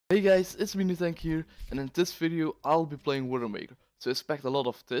Hey guys, it's Minitank here, and in this video I'll be playing Widowmaker, so expect a lot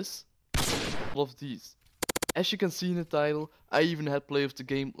of this, a lot of these. As you can see in the title, I even had play of the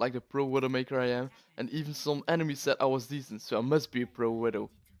game like the pro Widowmaker I am, and even some enemies said I was decent, so I must be a pro Widow.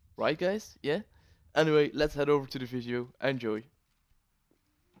 Right guys? Yeah? Anyway, let's head over to the video, enjoy.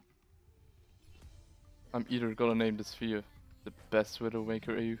 I'm either gonna name this video the best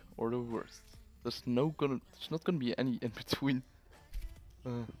Widowmaker AU or the worst. There's not gonna be any in between.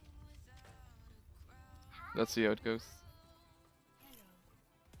 Let's see how it goes.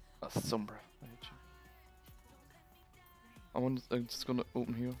 A Sombra. I hate you. I'm just gonna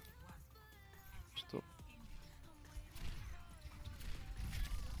open here. Stop.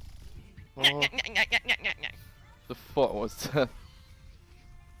 Oh. The fuck was that?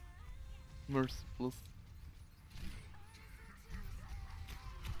 Merciless.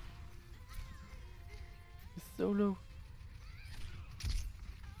 He's so low.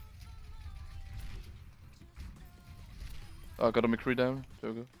 Oh, I got a McCree down.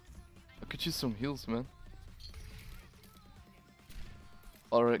 There we go. I could use some heals, man.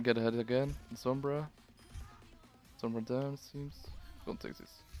 Alright, get ahead again. Sombra. Sombra down, it seems. Gonna take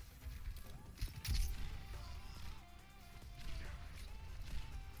this.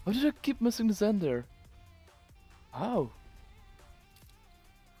 How did I keep missing the Zen there? How?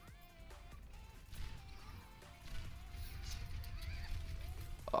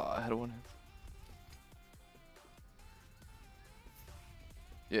 Oh, I had one hit.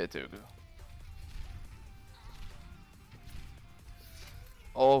 Yeah, there we go.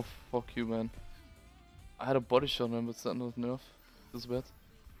 Oh, fuck you, man. I had a body shot on him, but it's not enough. This bad.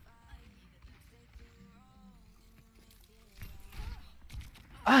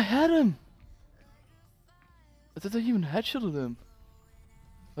 I had him! I thought I even headshotted him.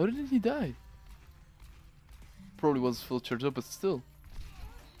 How did he die? Probably was full charged up, but still.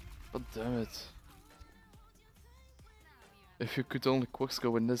 God damn it. If you could only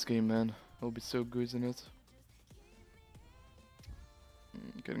quickscope in this game, man, I would be so good in it.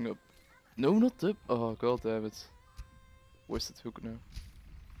 Getting up. No, not up. Oh, god damn it. Wasted hook now.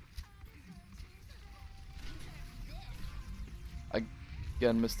 I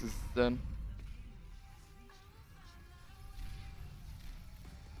again missed this then.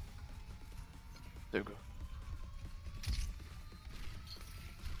 There we go.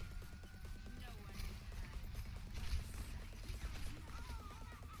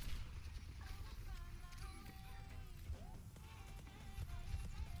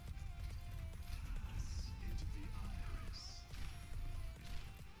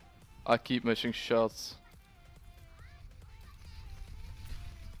 I keep missing shots.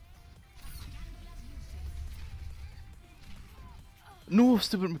 No,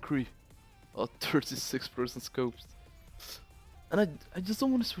 stupid McCree. Oh, 36% scoped. And I just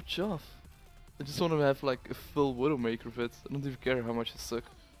don't want to switch off. I just want to have like a full Widowmaker of it. I don't even care how much I suck.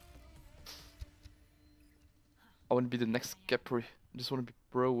 I want to be the next Capri. I just want to be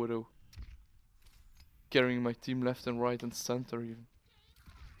pro Widow. Carrying my team left and right and center even.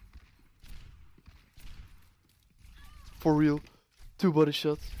 For real. 2 body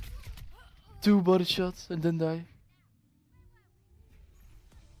shots. 2 body shots and then die.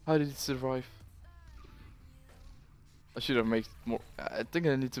 How did he survive? I should have made more. I think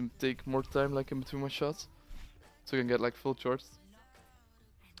I need to take more time like in between my shots. So I can get like full charge.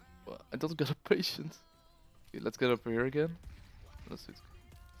 Well, I don't got a patience. Okay, let's get up here again. Let's see.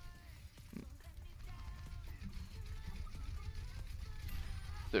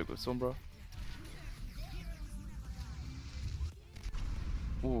 There we go, Sombra.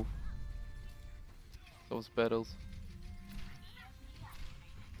 Ooh. That was battles.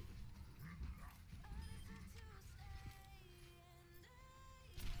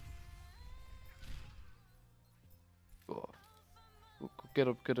 Oh. Get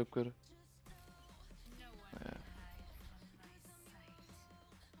up, get up, get up. Yeah.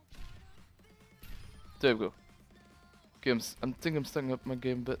 There we go. Okay, I think I'm stacking up my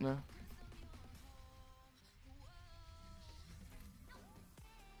game a bit now.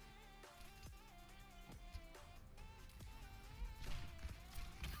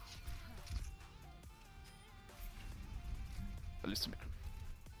 At least to make.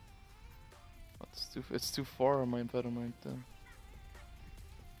 It's too far on my impediment then.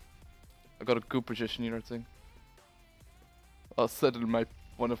 I got a good position here, I think. I said in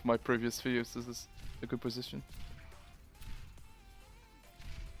one of my previous videos, this is a good position.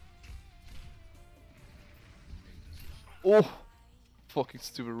 Oh! Fucking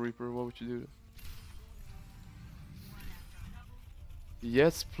stupid Reaper, why would you do that?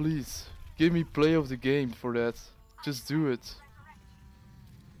 Yes, please. Give me play of the game for that. Just do it.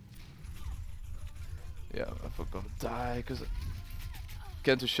 Yeah, I forgot to die because I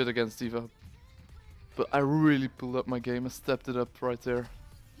can't do shit against Diva. But I really pulled up my game and stepped it up right there.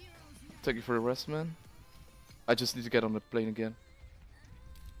 Thank you for the rest, man. I just need to get on the plane again.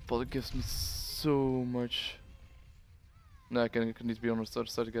 But it gives me so much. No, I need to be on the other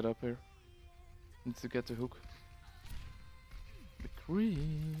side to get up here. Need to get the hook.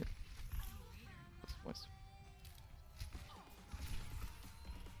 McCree. That's nice.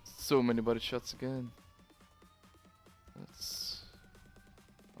 So many body shots again. That's.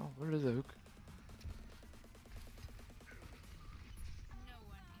 Oh, where is the hook?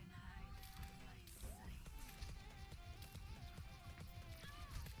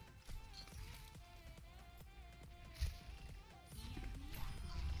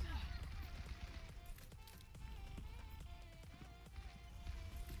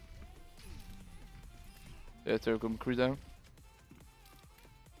 Yeah, there we go, McCree down.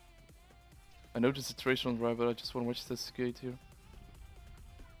 I noticed the tracer on the right, but I just want to watch this gate here.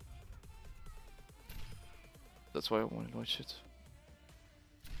 That's why I want to watch it.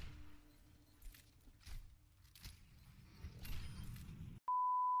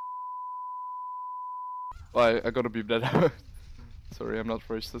 Oh, I gotta beep that out. Sorry, I'm not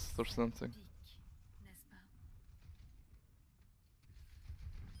racist or something.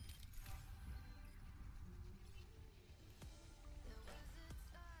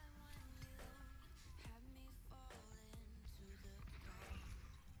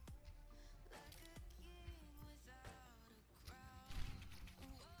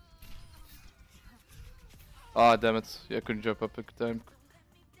 Ah, damn it. Yeah, I couldn't jump up in time.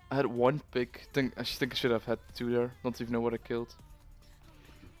 I had one pick. I think I should have had two there. Not even know what I killed.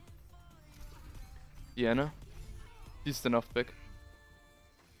 Diana. Decent enough pick.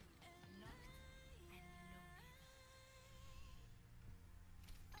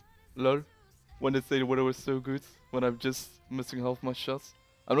 Lol. When they say the weather was so good, when I'm just missing half my shots.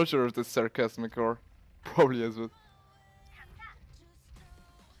 I'm not sure if this is sarcastic or probably is, but.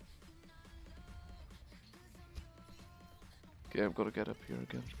 Okay, I've got to get up here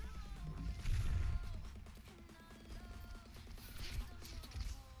again.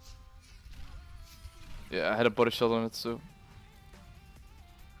 Yeah, I had a body shot on it, so.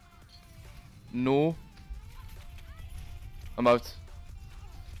 No. I'm out.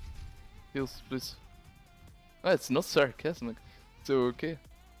 Heals, please. Ah, it's not sarcastic. So okay.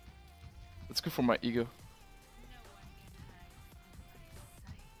 It's good for my ego.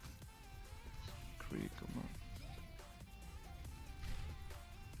 Come on.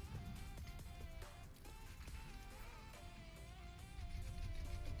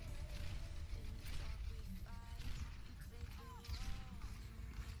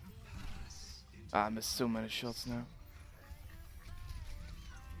 Ah, I missed so many shots now.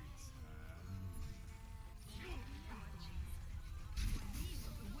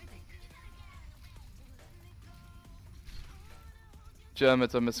 Damn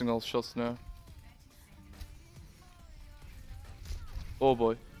it, I'm missing all shots now. Oh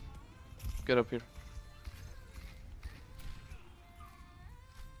boy. Get up here.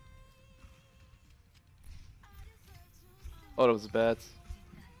 Oh, that was bad.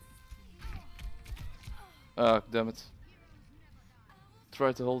 Ah, damn it.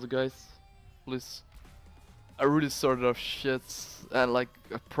 Try to hold the guys, please. I really started off shit and like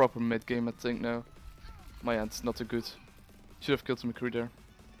a proper mid game, I think now. My hand's not too good. Should have killed some McCree there.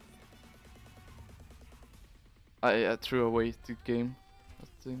 I threw away the game, I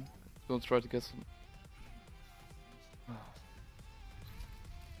think. Don't try to get some.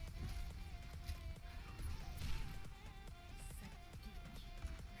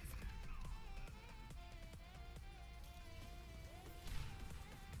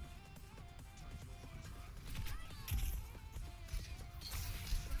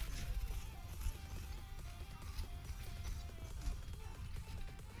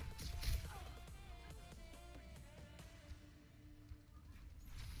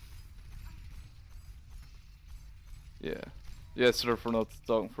 Yeah. Yeah, sorry for not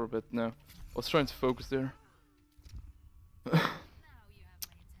talking for a bit now. I was trying to focus there.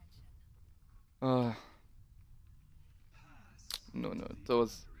 No, that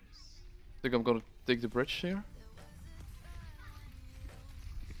was. I think I'm gonna take the bridge here.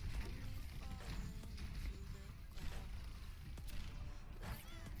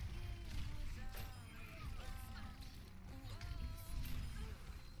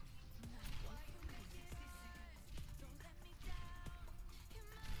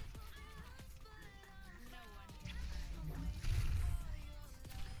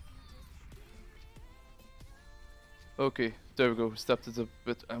 Okay, there we go. Stepped it a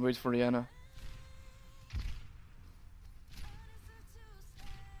bit and wait for Rihanna.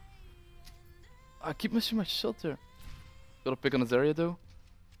 I keep missing my shot there. Gotta pick on this area though.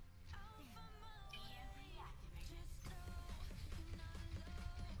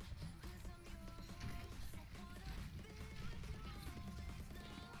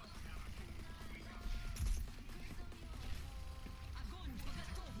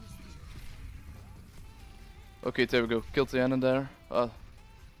 Okay, there we go. Killed the end in there. Don't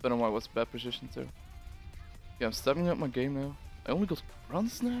know why I was bad position too. Yeah, I'm stepping up my game now. I only got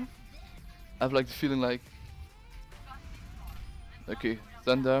runs now. I have like the feeling like. Okay,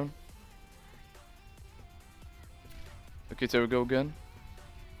 stand down. Okay, there we go again.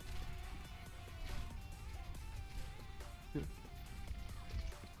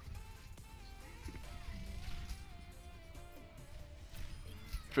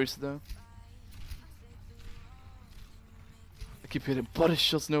 Trace it down. I keep hitting body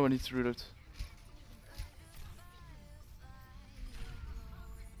shots. No, I need to reload.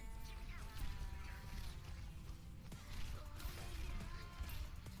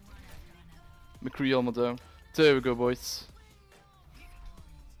 McCree armor down. There we go, boys.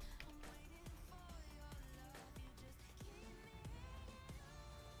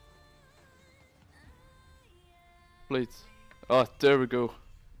 Played. Ah, there we go.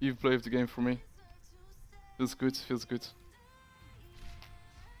 Even play of the game for me. Feels good, feels good.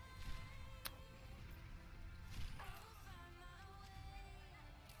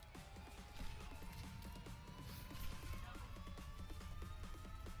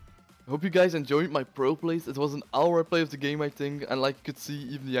 I hope you guys enjoyed my pro plays. It was an hour play of the game, I think, and like you could see,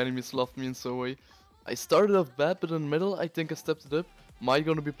 even the enemies loved me in some way. I started off bad, but in the middle I think I stepped it up. Am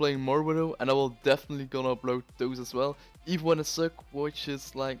gonna be playing more Widow, and I will definitely gonna upload those as well, even when I suck, which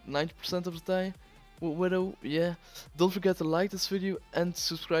is like 90% of the time with Widow. Yeah, don't forget to like this video and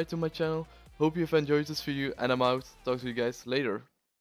subscribe to my channel. Hope you've enjoyed this video, and I'm out. Talk to you guys later.